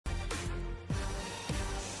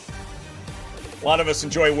A lot of us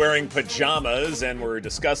enjoy wearing pajamas, and we're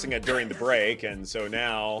discussing it during the break, and so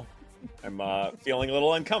now I'm feeling a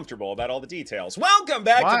little uncomfortable about all the details. Welcome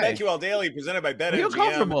back to BetQL Daily, presented by BetMGM. What are you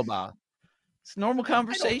uncomfortable about? It's normal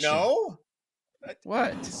conversation. I don't know.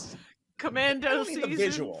 What? Commando season. The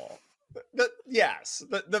visual. The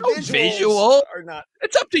visuals visual are not.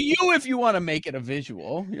 It's up to you if you want to make it a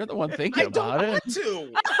visual. You're the one thinking about it. I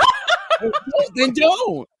don't want to. Then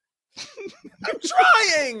don't. I'm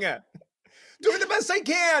trying. Doing the best I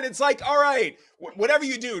can. It's like, all right, whatever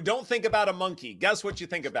you do, don't think about a monkey. Guess what you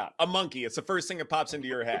think about? A monkey. It's the first thing that pops into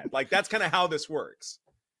your head. Like, that's kind of how this works.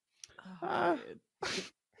 Well,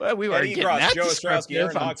 we were Eddie getting Cross, that Joe Ostrowski,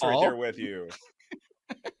 Aaron Hawks right Paul. there with you.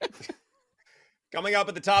 Coming up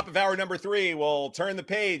at the top of hour number 3, we'll turn the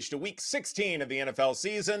page to week 16 of the NFL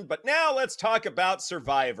season. But now let's talk about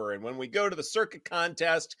Survivor. And when we go to the circuit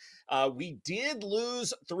contest, we did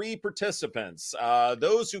lose 3 participants.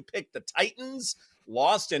 Those who picked the Titans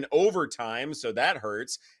lost in overtime, so that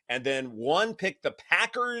hurts. And then one picked the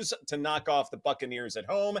Packers to knock off the Buccaneers at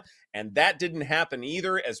home, and that didn't happen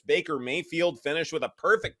either, as Baker Mayfield finished with a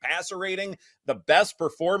perfect passer rating, the best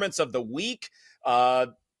performance of the week.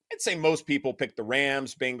 I'd say most people picked the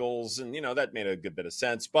Rams, Bengals, and, that made a good bit of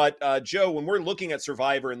sense. But, Joe, when we're looking at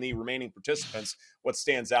Survivor and the remaining participants, what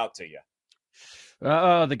stands out to you?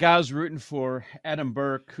 The guy I was rooting for, Adam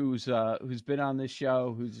Burke, who's been on this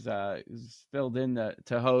show, who's filled in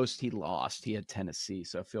to host. He lost. He had Tennessee,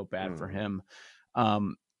 so I feel bad for him. I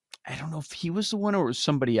don't know if he was the one or it was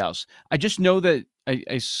somebody else. I just know that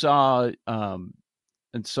I saw on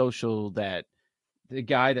social that the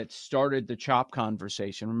guy that started the Chop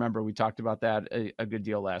conversation, remember we talked about that a good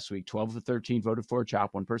deal last week, 12 of the 13 voted for a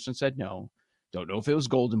Chop. One person said no. Don't know if it was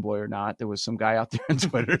Golden Boy or not. There was some guy out there on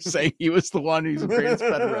Twitter saying he was the one who's the greatest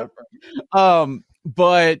better ever.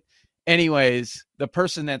 But anyways, the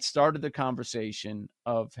person that started the conversation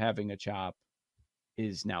of having a Chop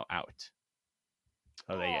is now out.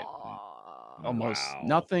 So they get almost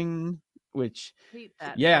nothing, which,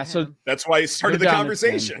 so that's why he started the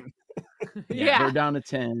conversation. They're down to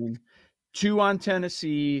 10. 2 on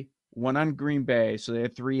Tennessee, 1 on Green Bay. So they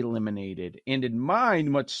had 3 eliminated. And in mine,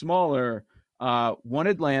 much smaller, 1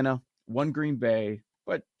 Atlanta, 1 Green Bay,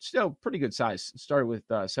 but still pretty good size. Started with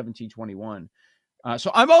 17-21.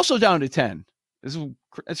 So I'm also down to 10.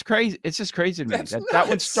 It's crazy. It's just crazy to me. That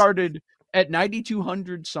one started at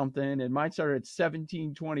 9,200 something, and mine started at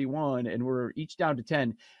 17-21, and we're each down to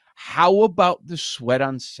 10. How about the sweat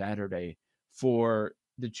on Saturday for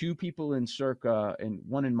the 2 people in Circa and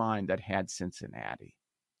 1 in mine that had Cincinnati?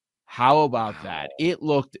 How about that? It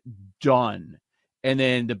looked done. And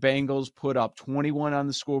then the Bengals put up 21 on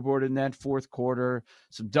the scoreboard in that fourth quarter.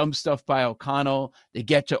 Some dumb stuff by O'Connell. They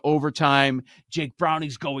get to overtime. Jake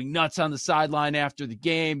Browning's going nuts on the sideline after the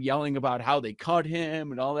game, yelling about how they cut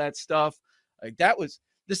him and all that stuff. Like, that was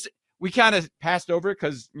this. We kind of passed over it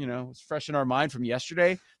because, it's fresh in our mind from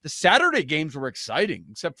yesterday. The Saturday games were exciting,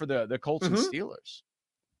 except for the Colts and Steelers.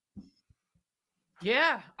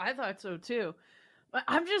 Yeah, I thought so too. But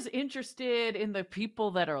I'm just interested in the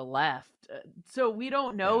people that are left. So we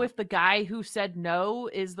don't know if the guy who said no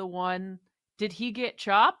is the one. Did he get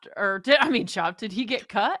chopped did he get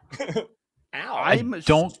cut? Ow. I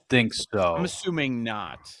don't think so. I'm assuming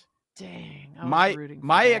not. Dang.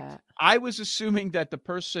 I was assuming that the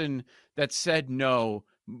person that said no,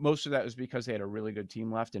 most of that was because they had a really good team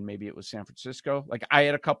left, and maybe it was San Francisco. Like, I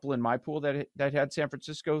had a couple in my pool that had San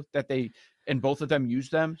Francisco and both of them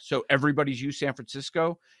used them. So everybody's used San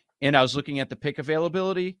Francisco. And I was looking at the pick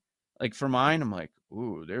availability. Like, for mine, I'm like,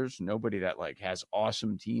 ooh, there's nobody that has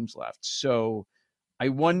awesome teams left. So I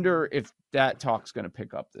wonder if that talk's going to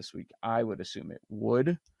pick up this week. I would assume it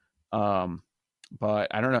would. But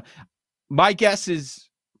I don't know. My guess is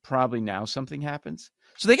probably now something happens.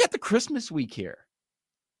 So they got the Christmas week here,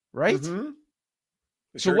 right? Mm-hmm.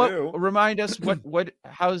 So remind us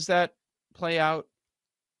how does that play out?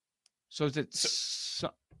 So is it?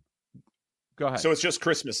 Go ahead. So it's just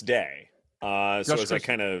Christmas Day. Just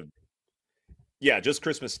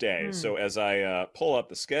Christmas Day. So as I pull up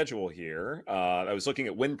the schedule here, I was looking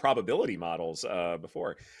at win probability models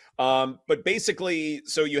before. But basically,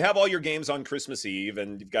 so you have all your games on Christmas Eve,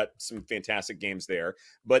 and you've got some fantastic games there.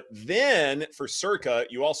 But then for Circa,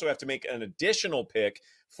 you also have to make an additional pick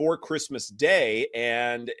for Christmas Day.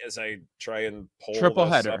 And as I try and pull triple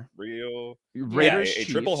this header, up real, Raiders, a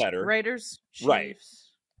triple header, Raiders, Chiefs. Right?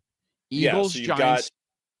 Eagles, so Giants.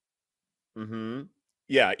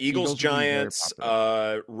 Yeah, Eagles Eagles, will be very Giants,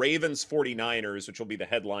 popular. Ravens, 49ers, which will be the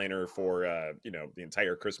headliner for the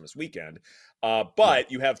entire Christmas weekend.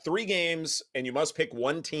 But you have 3 games, and you must pick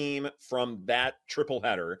one team from that triple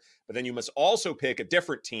header. But then you must also pick a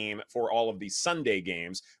different team for all of the Sunday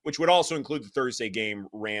games, which would also include the Thursday game,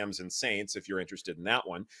 Rams and Saints, if you're interested in that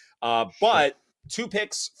one. But 2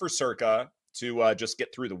 picks for Circa to just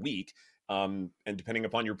get through the week. And depending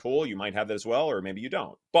upon your pool, you might have that as well, or maybe you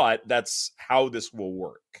don't. But that's how this will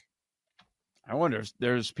work. I wonder if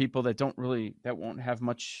there's people that won't have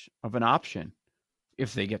much of an option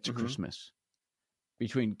if they get to Christmas.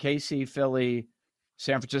 Between KC, Philly,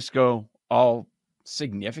 San Francisco, all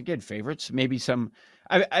significant favorites. Maybe some.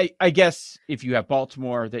 I guess if you have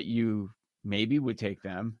Baltimore, that you maybe would take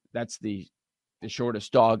them. That's the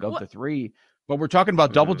shortest dog of the 3. But we're talking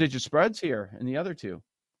about double-digit spreads here in the other 2.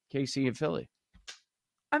 KC and Philly.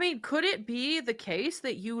 I mean, could it be the case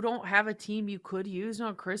that you don't have a team you could use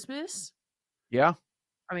on Christmas? Yeah.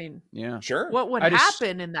 I mean, yeah, sure. What would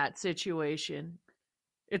happen in that situation?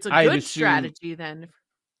 It's a good strategy then,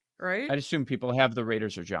 right? I'd assume people have the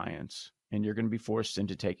Raiders or Giants, and you're going to be forced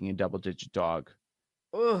into taking a double-digit dog.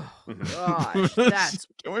 Oh gosh, that's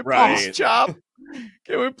Can we please chop?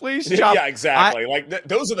 Can we please chop? Yeah, exactly.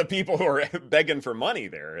 Those are the people who are begging for money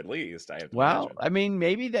there. At least I have to imagine. I mean,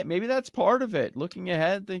 maybe that's part of it. Looking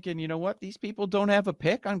ahead, thinking, you know what, these people don't have a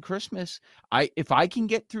pick on Christmas. If I can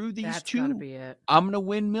get through these that's 2, gotta be it. I'm gonna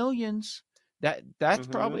win millions. That's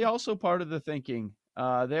probably also part of the thinking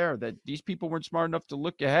there, that these people weren't smart enough to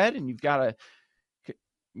look ahead, and you've got to,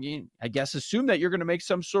 I guess, assume that you're going to make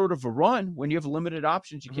some sort of a run when you have limited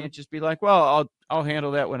options. You can't just be like, well, I'll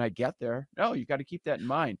handle that when I get there. No, you got to keep that in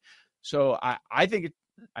mind. So I think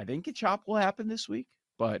a chop will happen this week,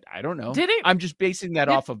 but I don't know. I'm just basing that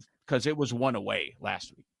off of because it was 1 away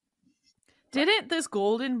last week. Didn't this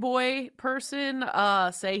Golden Boy person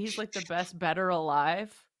say he's like the best bettor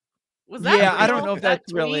alive? Was that real? I don't know if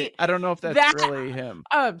that's really. I don't know if that's really him.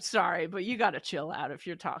 I'm sorry, but you got to chill out if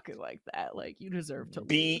you're talking like that. Like, you deserve to lose.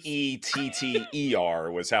 Better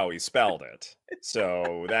was how he spelled it.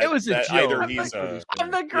 So that it was a joke. Either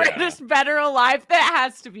I'm the greatest bettor alive. That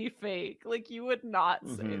has to be fake. Like, you would not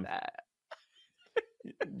say that.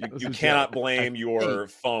 You cannot blame your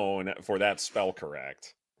phone for that spell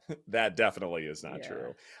correct. That definitely is not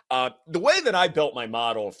true. The way that I built my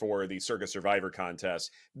model for the Circa Survivor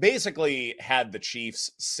contest basically had the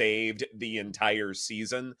Chiefs saved the entire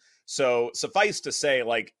season. So suffice to say,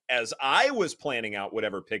 as I was planning out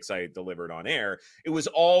whatever picks I delivered on air, it was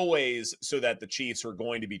always so that the Chiefs were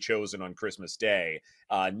going to be chosen on Christmas Day,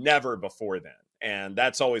 never before then. And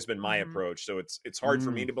that's always been my approach. So it's hard for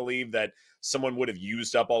me to believe that someone would have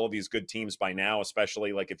used up all of these good teams by now,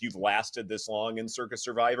 especially if you've lasted this long in Circa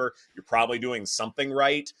Survivor, you're probably doing something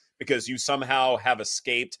right because you somehow have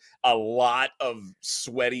escaped a lot of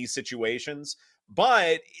sweaty situations.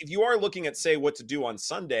 But if you are looking at, say, what to do on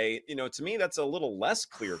Sunday, to me, that's a little less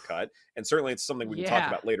clear cut. And certainly it's something we can talk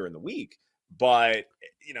about later in the week. But,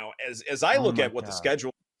 as I look at what the schedule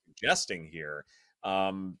is suggesting here,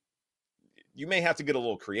 you may have to get a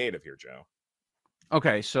little creative here, Joe.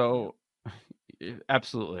 Okay, so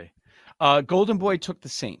absolutely. Golden Boy took the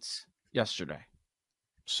Saints yesterday.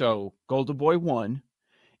 So Golden Boy won.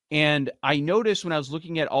 And I noticed when I was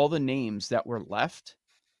looking at all the names that were left,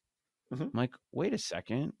 I'm like, wait a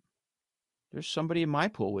second. There's somebody in my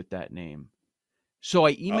pool with that name. So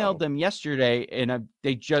I emailed them yesterday, and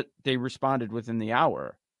they responded within the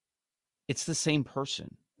hour. It's the same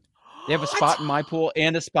person. They have a spot in my pool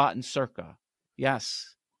and a spot in Circa.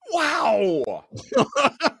 Yes. Wow.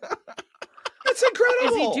 That's incredible.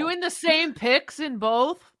 Is he doing the same picks in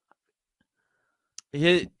both?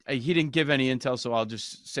 He didn't give any intel, so I'll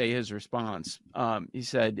just say his response. He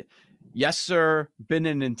said, "Yes, sir. Been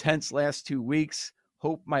an intense last 2 weeks.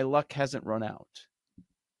 Hope my luck hasn't run out."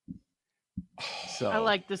 So I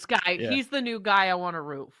like this guy. Yeah. He's the new guy I want to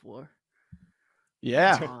root for.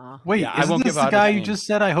 Yeah. Wait, I isn't won't this give the out guy his you name. just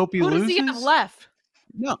said, I hope he Who loses? does he have left?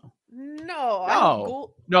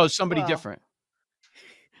 No, somebody different.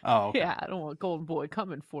 Oh, okay. Yeah, I don't want Golden Boy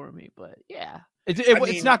coming for me, but yeah.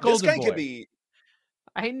 It's not Golden this guy Boy. Could be,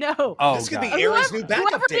 I know. Oh, this could be God. Aaron's new backup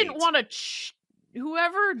Whoever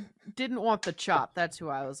date. didn't want the chop, that's who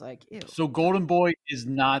I was like, ew. So Golden Boy is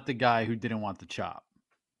not the guy who didn't want the chop.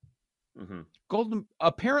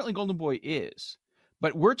 Apparently Golden Boy is,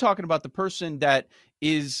 but we're talking about the person that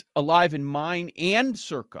is alive in mine and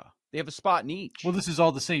Circa. They have a spot in each. Well, this is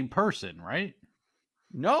all the same person, right?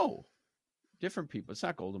 No, different people. It's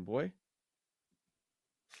not Golden Boy.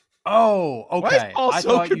 Oh, okay. I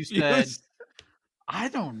thought you said. I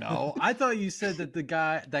don't know. I thought you said that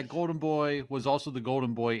that golden boy was also the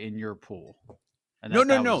golden boy in your pool. And No,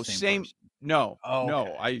 that no, was the same. person. No, Oh, no.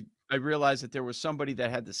 okay. I realized that there was somebody that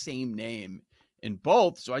had the same name in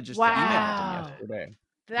both, so I just emailed Wow. them yesterday.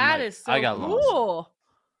 That Like, is so I got lost. cool.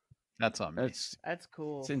 That's on me. That's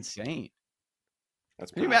cool. It's insane.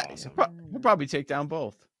 That's Can you pretty imagine? awesome. He'll probably take down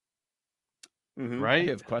both. Mhm. I Right?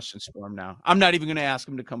 have questions for him now. I'm not even going to ask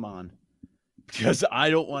him to come on because I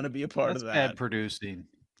don't want to be a part That's of that. bad producing.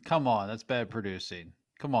 Come on, that's bad producing.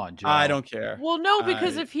 Come on, Joe. I don't care. Well, no,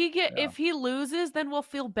 because I- if he loses, then we'll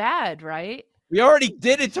feel bad, right? We already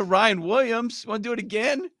did it to Ryan Williams. Want to do it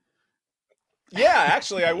again? Yeah,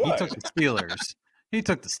 actually, I He would. took the Steelers. He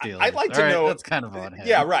took the Steelers. I'd like to All right, know. That's kind of on him.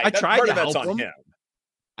 Yeah, right. I That- tried part to of that's help on him. him.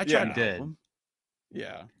 I Yeah. tried to help Did. him.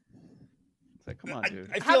 Yeah. It's like, come on, dude.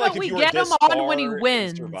 I How feel like about if we you were get him this on when he far in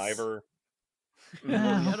wins? Survivor, Get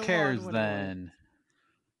him Who on cares when he then?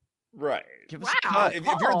 right? Give us a Wow. cut. If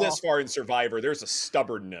you're this Paul. far in Survivor, there's a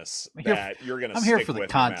stubbornness I'm here- that you're going to. I'm here for the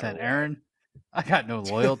content, Aaron. I got no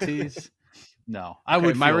loyalties. No, I Okay,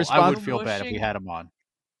 would my feel, I response- would feel bad if we had him on.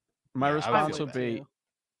 My Yeah, I would response feel would bad. be,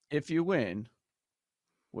 if you win,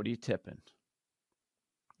 what are you tipping?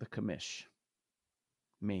 The commish.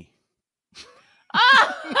 Me.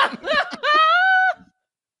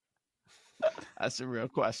 That's a real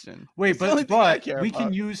question. Wait, It's the only but thing I care we about.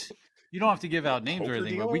 can use. You don't have to give out names or Poker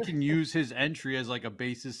anything, but we dealer? can use his entry as like a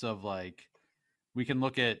basis of like. We can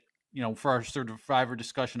look at for our Survivor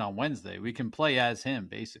discussion on Wednesday. We can play as him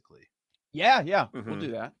basically. Yeah, we'll Mhm.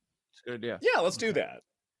 do that. It's a good idea. Yeah, let's do that.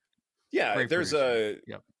 Yeah, Great there's producer.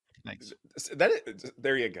 Yep. Thanks.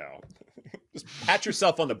 there you go. Just pat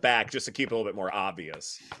yourself on the back just to keep it a little bit more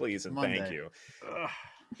obvious, please and thank Monday. you.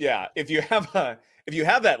 Yeah, if you have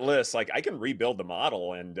that list, like I can rebuild the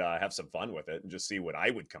model and have some fun with it and just see what I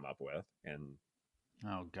would come up with. And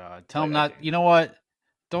Oh God! Tell Play him that not. game. You know what?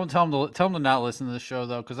 Don't tell him to not listen to the show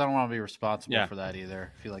though, because I don't want to be responsible Yeah. for that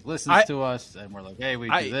either. If he listens to us and we're like, hey, we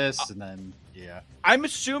do this, and then I'm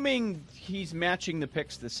assuming he's matching the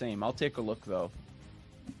picks the same. I'll take a look though.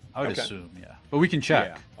 I would Okay. assume, but we can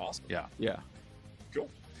check. awesome. Yeah. Yeah. Cool.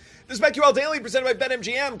 This is BetQL Daily presented by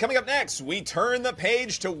BetMGM. Coming up next, we turn the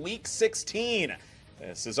page to Week 16.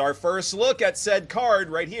 This is our first look at said card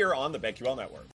right here on the BetQL Network.